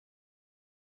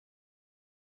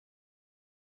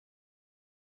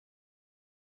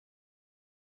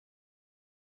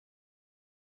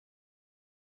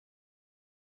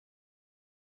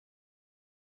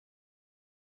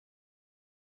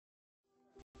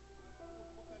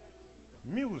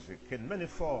Music in many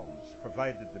forms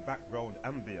provided the background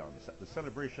ambience at the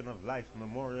Celebration of Life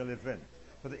memorial event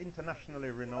for the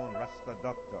internationally renowned Rasta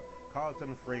Doctor,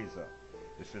 Carlton Fraser.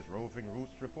 This is Roving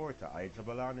Rootz Reporter I,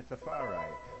 Jabulani Tafari,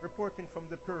 reporting from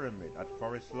the Pyramid at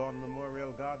Forest Lawn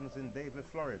Memorial Gardens in Davie,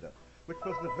 Florida, which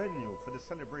was the venue for the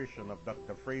celebration of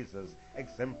Dr. Fraser's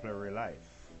exemplary life.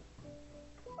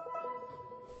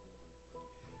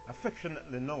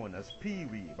 Affectionately known as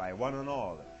PeeWee by one and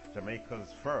all,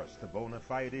 Jamaica's first bona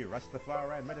fide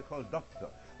Rastafari medical doctor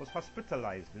was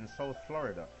hospitalized in South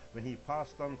Florida when he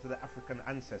passed on to the African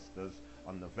ancestors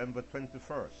on November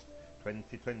 21st,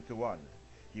 2021.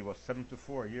 He was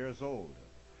 74 years old.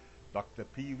 Dr.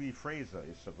 PeeWee Fraser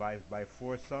is survived by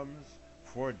 4 sons,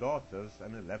 4 daughters,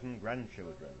 and 11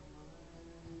 grandchildren.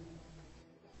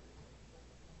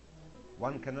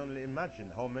 One can only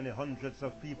imagine how many hundreds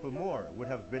of people more would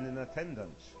have been in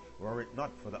attendance were it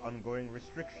not for the ongoing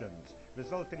restrictions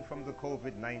resulting from the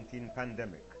COVID-19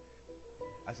 pandemic.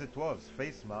 As it was,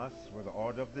 face masks were the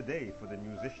order of the day for the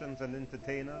musicians and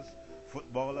entertainers,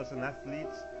 footballers and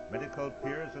athletes, medical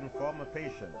peers and former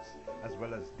patients, as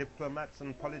well as diplomats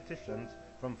and politicians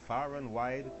from far and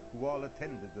wide who all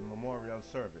attended the memorial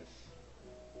service.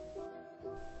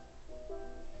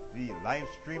 The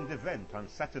live-streamed event on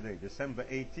Saturday, December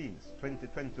 18th,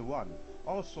 2021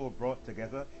 also brought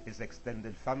together his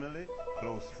extended family,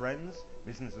 close friends,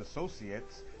 business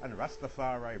associates, and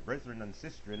Rastafari brethren and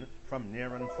sistren from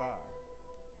near and far.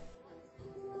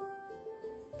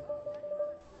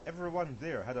 Everyone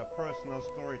there had a personal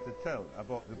story to tell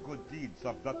about the good deeds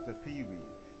of Dr. PeeWee,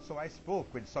 so I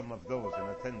spoke with some of those in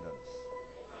attendance.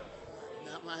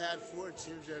 I had 4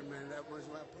 children, man. That was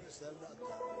my personal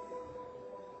doctor.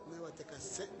 Never take a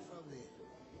cent from me.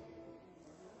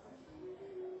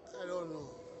 I don't know.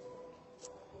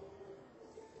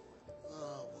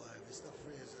 Oh boy, Mr.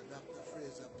 Fraser, Dr.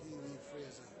 Fraser, PeeWee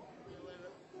Fraser.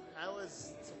 I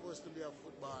was supposed to be a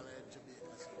footballer in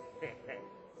Jamaica. So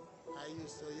I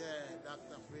used to,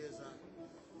 Dr. Fraser.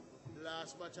 The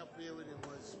last match I played with him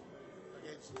was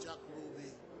against Jack Ruby.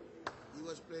 He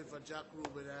was playing for Jack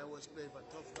Ruby and I was playing for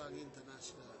Tough Gang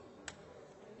International.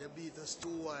 They beat us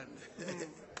 2-1.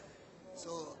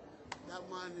 So that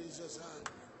man is just an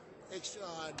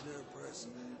extraordinary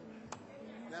person.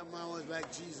 That man was like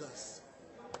Jesus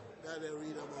that they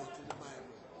read about in the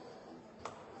Bible.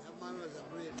 That man was a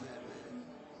great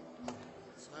man.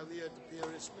 So I'm here to pay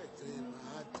respect to him.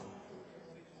 I had to.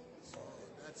 So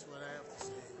that's what I have to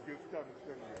say.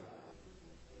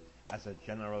 As a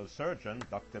general surgeon,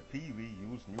 Dr.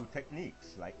 PeeWee used new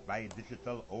techniques like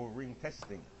bi-digital O-ring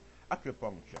testing,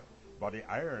 acupuncture, body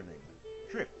ironing,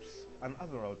 trips, and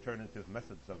other alternative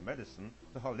methods of medicine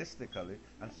to holistically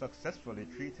and successfully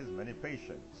treat his many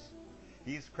patients.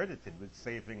 He is credited with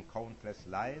saving countless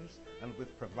lives and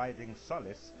with providing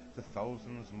solace to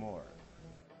thousands more.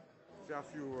 Say a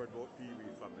few words about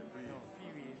PeeWee for me, please. No,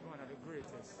 PeeWee is one of the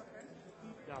greatest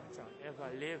doctors ever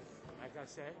lived. Like I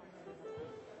said,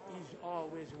 he's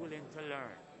always willing to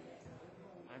learn.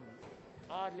 And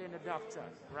hardly any doctor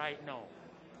right now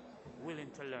willing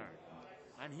to learn.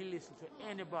 And he listens to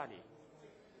anybody.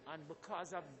 And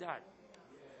because of that,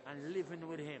 and living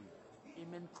with him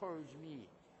encouraged me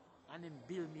and him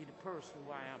build me the person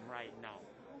who I am right now.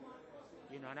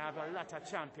 You know, and I have a lot of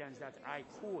champions that I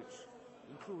coach,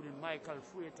 including Michael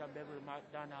Fraser, Beverly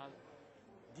McDonald,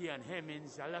 Dion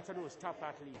Hemmings, a lot of those top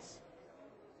athletes.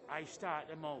 I start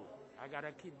them out. I got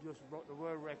a kid just broke the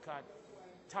world record,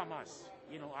 Thomas.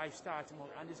 You know, I start him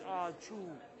out. And it's all through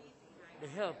the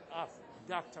help of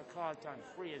Dr. Carlton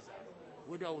Fraser,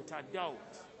 without a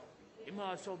doubt. He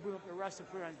also bring up the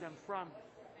Rastafarians them from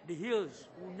the hills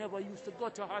who never used to go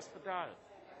to hospital.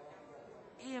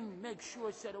 Him make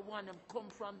sure said the one them come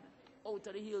from out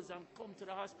of the hills and come to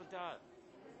the hospital.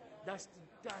 That's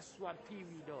what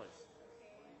PeeWee does.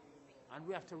 And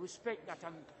we have to respect that,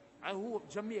 and I hope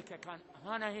Jamaica can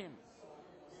honor him.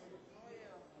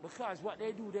 Because what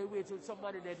they do, they wait till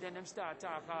somebody dead, then them start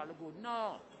talk all the good.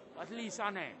 No, at least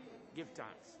honor him. Give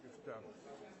thanks. Give thanks.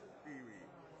 PeeWee.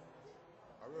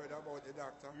 I heard about the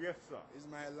doctor. Yes, sir. He's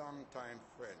my long-time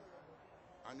friend.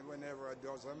 And whenever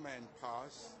does a man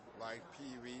pass, like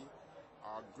PeeWee,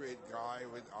 a great guy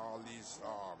with all these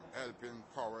helping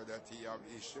power that he have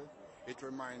issued, it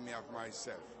reminds me of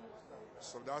myself.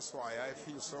 So that's why I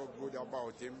feel so good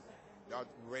about him, that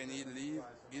when he leave,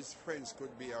 his friends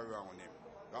could be around him.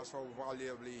 That's how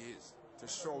valuable he is. To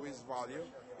show his value,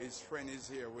 his friend is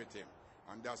here with him.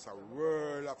 And that's a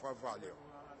world of a value,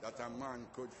 that a man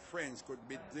friends could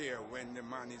be there when the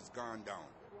man is gone down.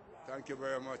 Thank you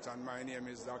very much, and my name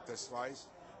is Dr. Slice,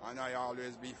 and I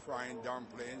always be frying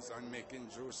dumplings and making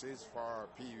juices for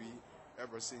PeeWee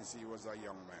ever since he was a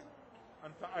young man.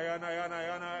 And to I.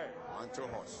 And to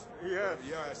us. Yes.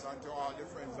 Yes, and to all the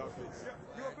friends of his.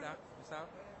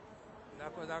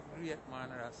 That was a great man,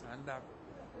 Ras, and that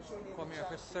come here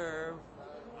to serve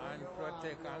and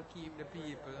protect and keep the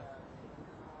people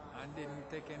and didn't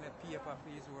take any paper for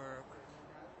his work.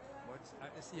 But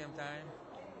at the same time,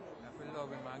 I feel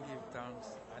love him and give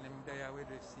thanks. And him there with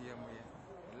the same way.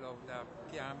 Love that.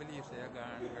 Can't believe they're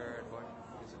gone earth, but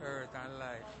it's earth and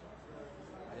life.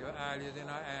 And you're always in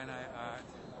our eye and our heart.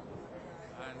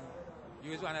 And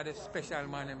you was one of the special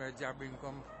man in my job bring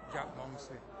come job amongst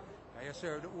me. And you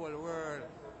serve the whole world,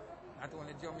 not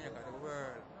only Jamaica, the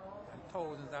world, and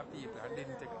thousands of people, and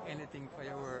didn't take anything for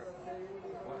your work,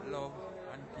 but love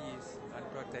and peace and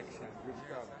protection.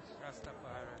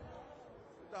 Rastafari.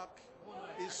 Doc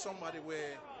is somebody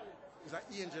where he's an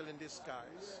angel in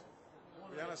disguise.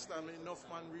 You understand me? Enough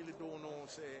man really don't know,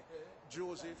 say,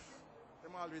 Joseph,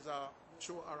 them always are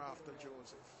show her after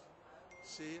Joseph.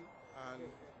 See? And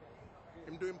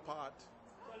him doing part,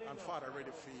 and Father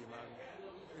ready for him. And,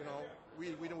 you know,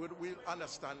 we'll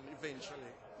understand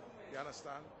eventually. You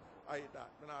understand? I hate that.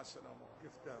 I'm not saying no more.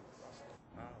 Give thanks.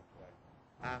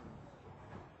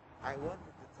 I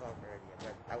wanted to talk earlier,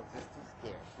 but I was just too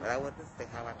scared. But I wanted to say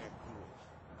how I met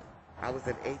PeeWee. I was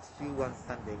at HQ one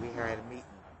Sunday. We had a meeting.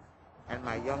 And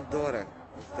my young daughter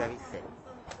was very sick.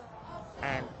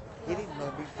 And he didn't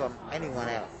know me from anyone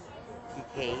else. He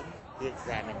came, he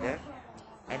examined her,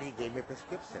 and he gave me a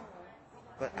prescription.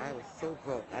 But I was so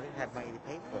broke, I didn't have money to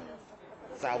pay for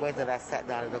it. So I went and I sat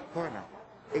down in the corner.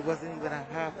 It wasn't even a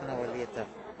half an hour later.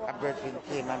 A brethren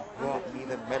came and brought me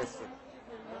the medicine.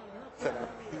 Said,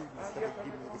 PeeWee said,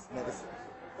 give me this medicine.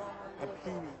 And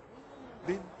PeeWee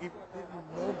didn't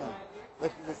know me,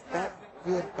 but he was that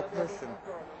good a person.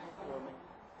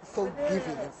 So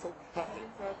giving and so kind.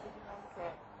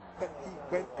 But he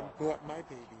went and brought my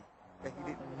baby that he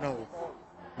didn't know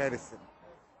medicine.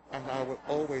 And I will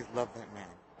always love that man.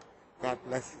 God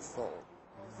bless his soul.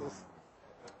 So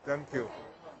sweet. Thank you.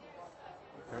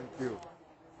 Thank you.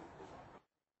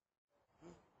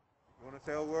 You want to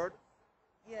say a word?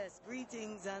 Yes,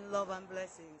 greetings and love and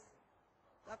blessings.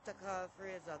 Dr. Carl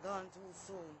Fraser, gone too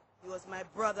soon. He was my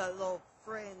brother, love,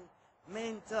 friend,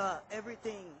 mentor,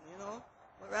 everything, you know.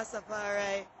 But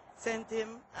Rastafari sent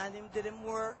him and him did him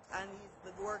work, and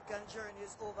the work and journey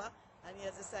is over, and he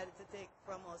has decided to take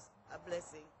from us a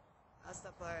blessing.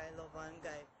 Rastafari, love and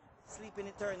guide. Sleep in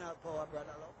eternal power,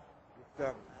 brother,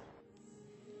 love.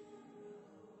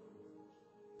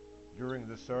 During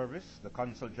the service, the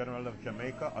Consul General of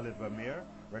Jamaica, Oliver Meir,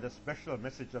 read a special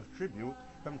message of tribute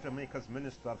from Jamaica's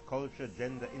Minister of Culture,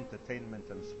 Gender, Entertainment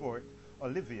and Sport,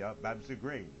 Olivia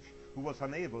Babsy-Grange, who was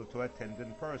unable to attend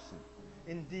in person.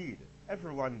 Indeed,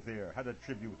 everyone there had a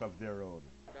tribute of their own.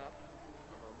 I'm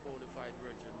a bona fide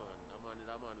virgin man. A man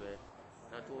where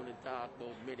not only talk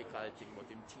about medical thing, but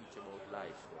him teach about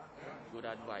life. Good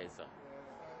advisor.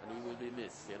 And he will be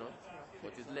missed, you know.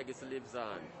 But his legacy lives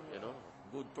on, you know.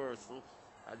 Good person.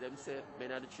 As them said,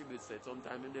 many of the tributes said,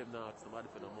 sometimes in them not ask somebody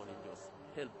for no money, just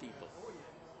help people.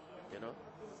 You know?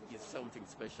 He's something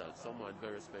special, someone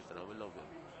very special, and we love him.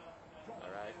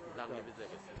 Alright? Long live his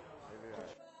legacy.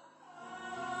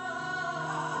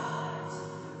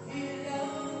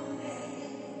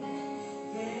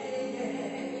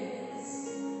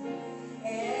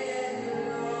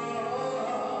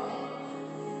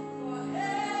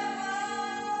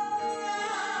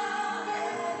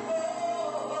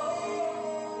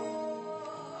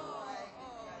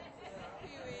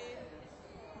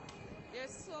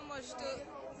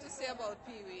 To say about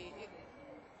PeeWee.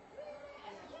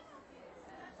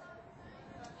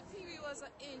 PeeWee was an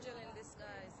angel in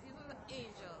disguise. He was an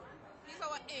angel. He's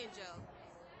our angel.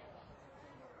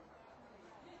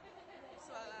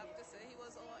 So I'll have to say he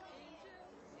was our angel.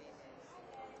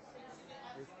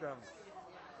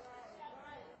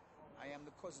 I am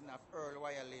the cousin of Earl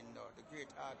Wyalindo, the great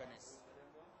organist.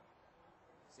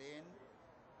 Saying,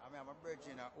 I am a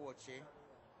virgin of Oche.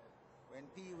 When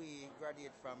PeeWee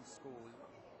graduated from school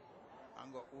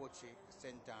and got Oche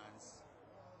sentence,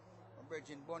 my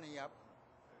virgin Bonnie up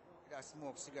that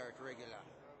smoke cigarette regular.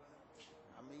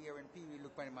 I'm here when PeeWee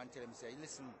look at him and tell him, say,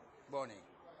 listen, Bonnie,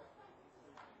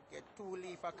 get 2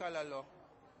 leaf of callaloo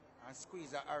and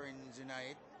squeeze an orange in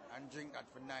it and drink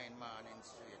that for 9 mornings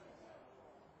straight.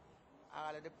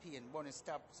 All of the pain, Bonnie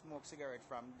stopped smoke cigarette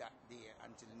from that day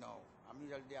until now. I'm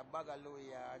usually there Bagaloo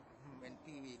yard when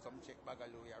PeeWee come check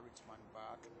Bagaloo yard, Richmond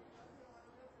Park.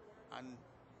 And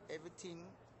everything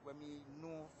when we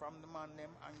know from the man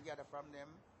them and gather from them,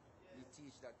 we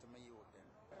teach that to my youth them.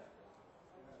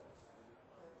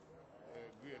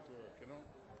 Great work, you know.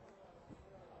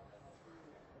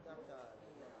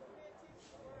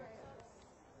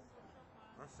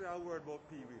 And say a word about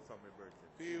PeeWee from me, Virgin.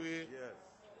 PeeWee? Yes.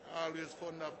 Always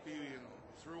fond of PeeWee, you know.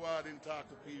 It's rewarding talk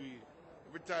to PeeWee.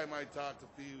 Every time I talk to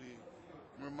PeeWee,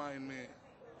 remind me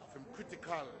of him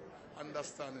critical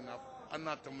understanding of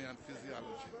anatomy and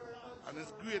physiology. And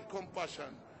his great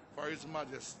compassion for His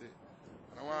Majesty.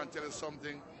 And I want to tell you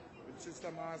something with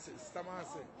Sister Marcy. Sister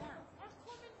Marcy.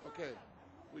 Okay.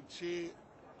 With she,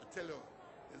 I tell you,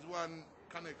 there's one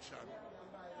connection.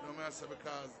 You know what I say,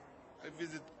 because I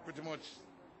visit pretty much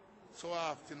so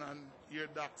often and hear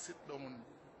Doc sit down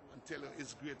and tell you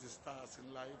his greatest task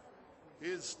in life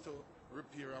is to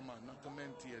repair a man, not to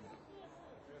maintain him.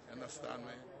 You understand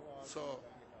me? So,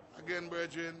 again,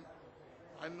 brethren,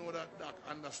 I know that Doc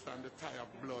understands the tie of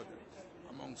blood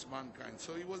amongst mankind.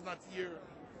 So he was not here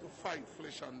to fight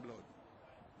flesh and blood.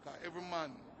 Because every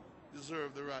man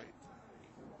deserves the right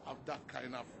of that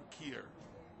kind of care.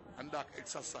 And Doc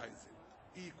exercises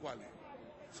it equally.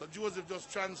 So Joseph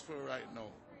just transfer right now.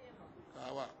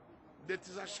 Death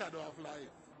is a shadow of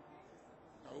life.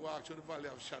 I walk through the valley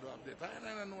of shadow of death.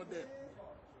 I don't know death.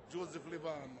 Joseph live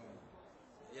on, man.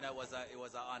 You know, it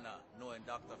was an honor knowing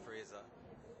Dr. Fraser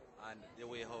and the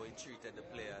way how he treated the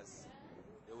players,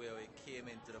 the way how he came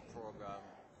into the program,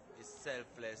 his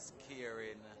selfless,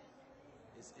 caring,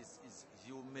 his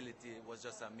humility was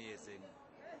just amazing.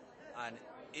 And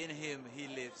in him he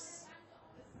lives.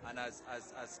 And as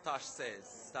Tosh says,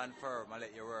 stand firm and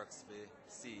let your works be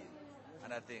seen.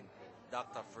 And I think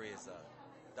Dr. Fraser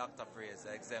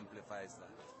exemplifies that.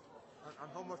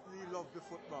 And how much do you love the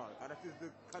football? And that is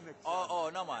the connection. Oh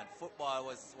no, man. Football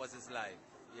was his life.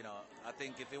 You know, I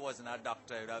think if he wasn't a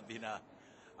doctor, he would have been a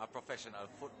professional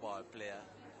football player.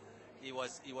 He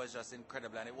was just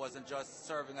incredible. And it wasn't just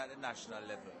serving at the national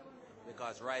level.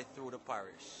 Because right through the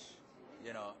parish,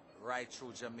 you know, right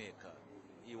through Jamaica,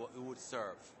 he would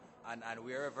serve. And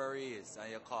wherever he is,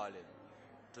 and you call him,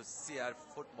 to see a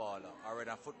footballer, or when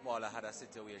a footballer had a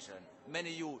situation,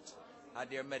 many youth had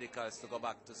their medicals to go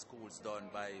back to schools done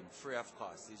by him, free of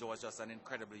cost. He was just an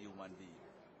incredible human being.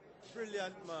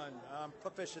 Brilliant man,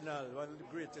 professional, one of the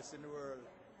greatest in the world,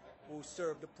 who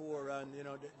serve the poor and, you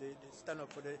know, they stand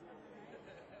up for the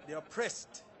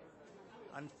oppressed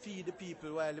and feed the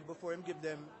people while before him give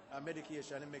them a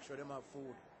medication and make sure them have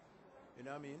food. You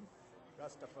know what I mean?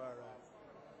 Rastafari.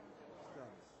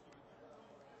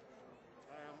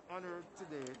 I am honored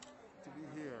today to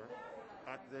be here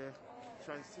at the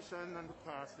transition and the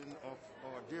passing of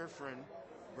our dear friend,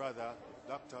 brother,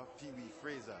 Dr. PeeWee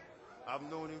Fraser. I've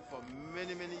known him for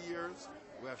many, many years.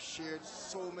 We have shared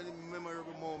so many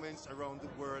memorable moments around the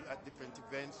world at different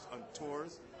events, on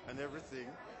tours and everything.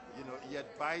 You know, he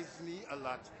advised me a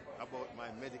lot about my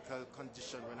medical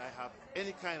condition when I have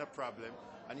any kind of problem,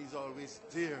 and he's always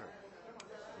there.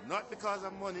 Not because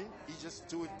of money, he just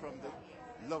do it from the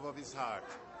love of his heart.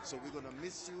 So we're going to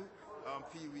miss you,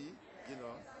 PeeWee. You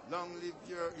know, long live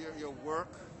your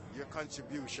work, your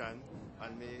contribution,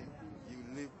 and may you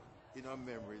live in our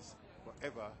memories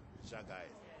forever, Shagai.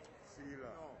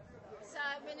 So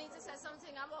we need to say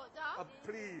something about that.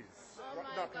 Please. Oh what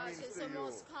my that gosh, means he's to the you.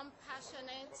 most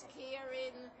compassionate,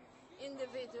 caring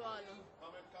individual,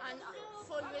 and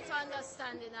full with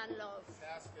understanding and love.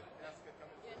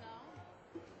 You know,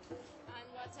 and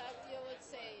whatever you would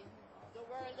say, the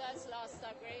world has lost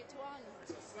a great one.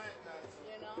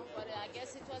 You know, but I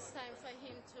guess it was time for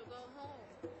him to go home.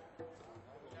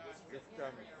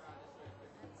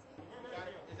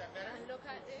 And look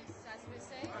at this, as we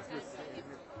say, time for him.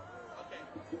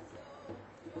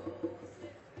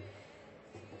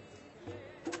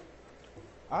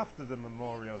 After the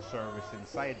memorial service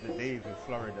inside the Davie,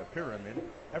 Florida pyramid,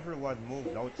 everyone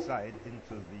moved outside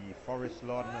into the Forest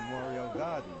Lawn Memorial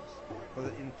Gardens for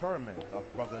the interment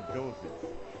of Brother Joseph,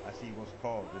 as he was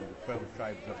called in the 12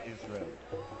 tribes of Israel.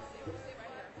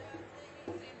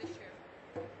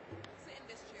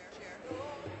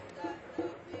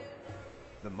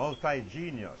 The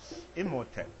multi-genius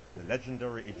Imhotep, the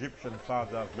legendary Egyptian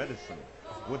father of medicine,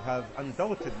 would have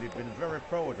undoubtedly been very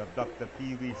proud of Dr.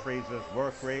 PeeWee Fraser's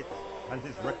work rate and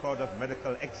his record of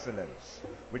medical excellence,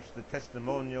 which the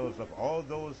testimonials of all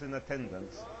those in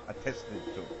attendance attested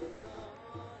to.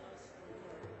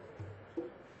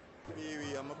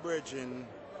 PeeWee, I'm a virgin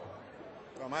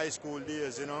from high school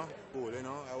days, you know.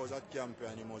 I was at camp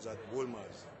and he was at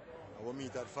Bulmer's. I would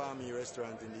meet at Farmy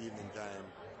restaurant in the evening time.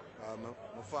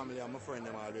 My family and my friend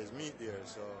them always meet there,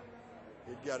 so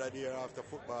we'd gather there after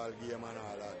football game and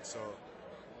all that. So,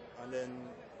 and then,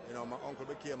 you know, my uncle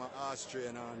became an horse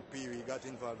trainer and PeeWee got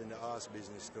involved in the horse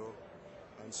business too.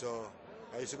 And so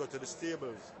I used to go to the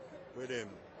stables with him.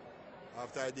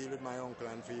 After I deal with my uncle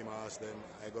and feed my horse, then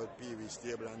I got PeeWee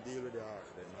stable and deal with the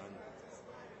horse then. And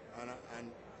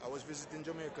And I was visiting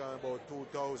Jamaica about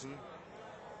 2000,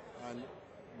 and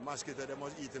mosquito, they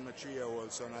was eating my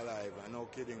 3-year-old son alive, and no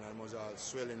kidding, and was all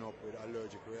swelling up with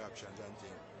allergic reactions and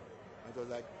things. It was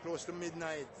like close to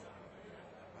midnight,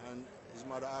 and his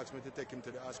mother asked me to take him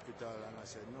to the hospital, and I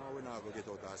said, no, we're not going to get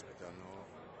out of the hospital, no.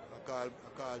 I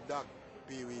called Doc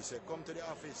PeeWee, said, come to the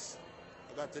office.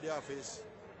 I got to the office.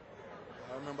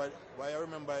 I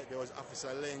remember there was officer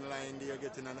lying there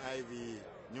getting an IV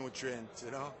nutrient,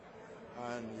 you know,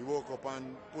 and he woke up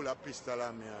and pulled a pistol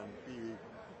at me, and PeeWee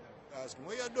asked him,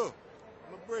 what you do?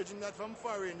 I'm a virgin that from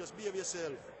foreign, just behave yourself.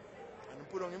 And he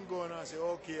put on him gun and say,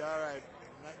 okay, all right,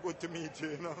 not good to meet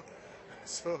you, you know.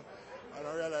 So and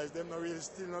I realized them not really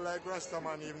still not like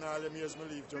Rastaman even all them years me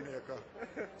leave Jamaica.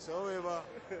 So however,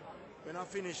 when I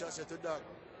finished, I said to Doc,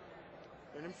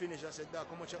 when him finished, I said, Doc,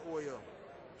 how much I owe you?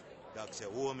 Doc said,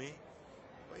 owe me?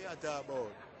 What you talk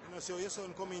about? You know, so your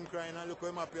son come in crying and look how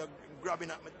him happy,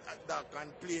 grabbing at Doc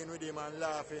and playing with him and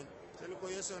laughing. So look how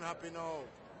your son happy now.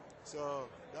 So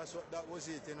that was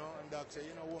it, you know. And Doc said,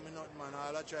 you know, owe me nothing, man.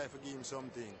 I'll try to give him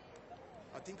something.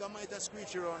 I think I might have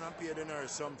screeched around and paid the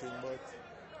nurse something, but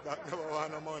Doc never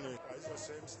want no money. I just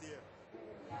saw him stay.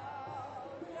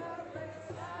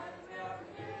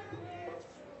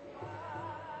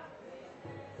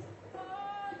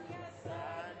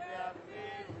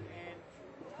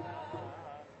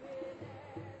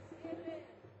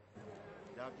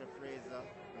 Dr. Fraser,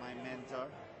 my mentor,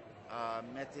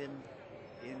 met him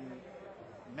in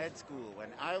med school, when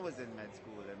I was in med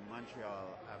school in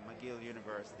Montreal at McGill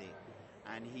University,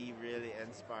 and he really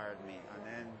inspired me. And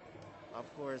then, of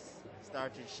course,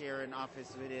 started sharing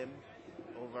office with him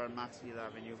over on Maxfield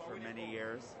Avenue for many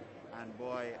years. And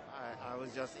boy, I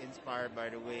was just inspired by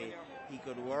the way he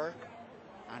could work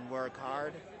and work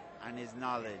hard, and his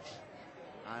knowledge.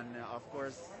 And of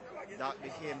course, Doc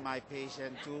became my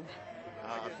patient too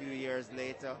a few years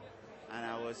later, and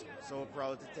I was so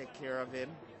proud to take care of him.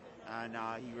 And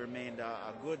he remained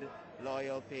a good,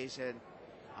 loyal patient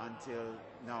until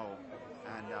now,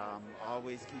 and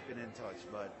always keeping in touch.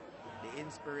 But the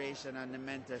inspiration and the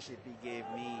mentorship he gave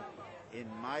me in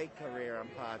my career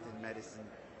and path in medicine,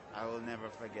 I will never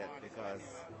forget, because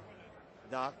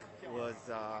Doc was,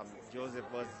 Joseph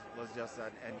was just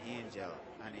an angel,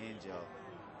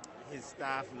 His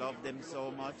staff loved him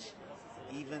so much.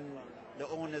 Even the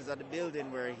owners of the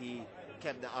building where he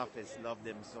kept the office loved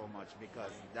him so much,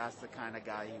 because that's the kind of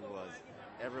guy he was.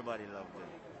 Everybody loved him.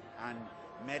 And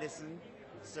medicine,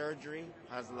 surgery,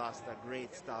 has lost a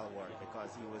great stalwart,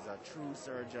 because he was a true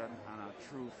surgeon and a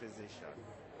true physician.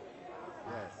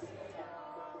 Yes.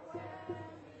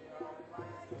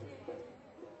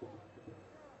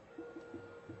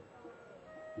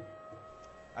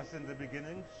 As in the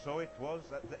beginning, so it was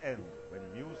at the end, when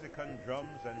music and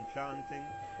drums and chanting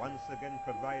once again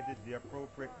provided the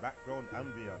appropriate background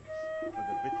ambience for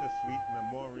the bittersweet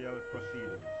memorial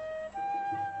proceedings.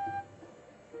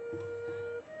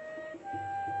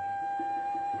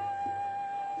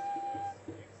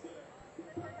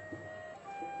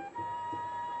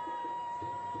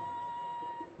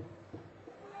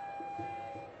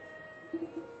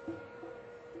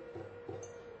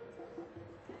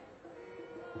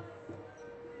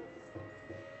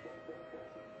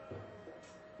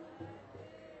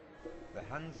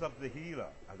 The hands of the healer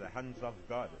are the hands of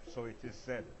God, so it is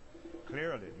said.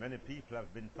 Clearly, many people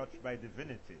have been touched by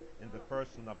divinity in the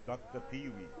person of Dr.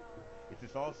 PeeWee. It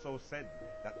is also said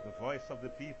that the voice of the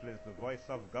people is the voice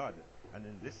of God, and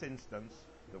in this instance,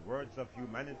 the words of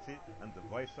humanity and the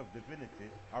voice of divinity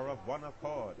are of one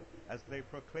accord, as they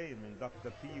proclaim in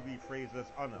Dr. PeeWee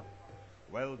Fraser's honor,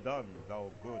 "Well done,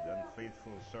 thou good and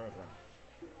faithful servant."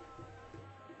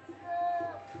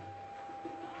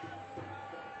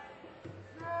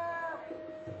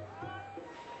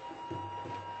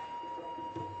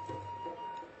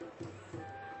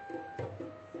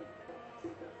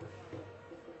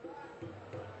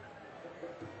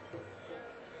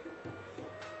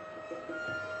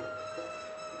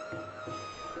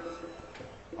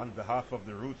 On behalf of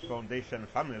the Roots Foundation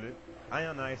family,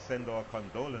 I send our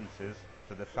condolences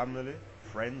to the family,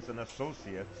 friends and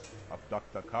associates of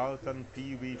Dr. Carlton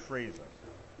PeeWee Fraser.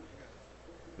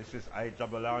 This is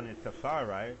Jabulani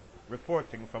Tafari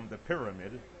reporting from the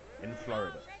Pyramid in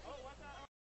Florida.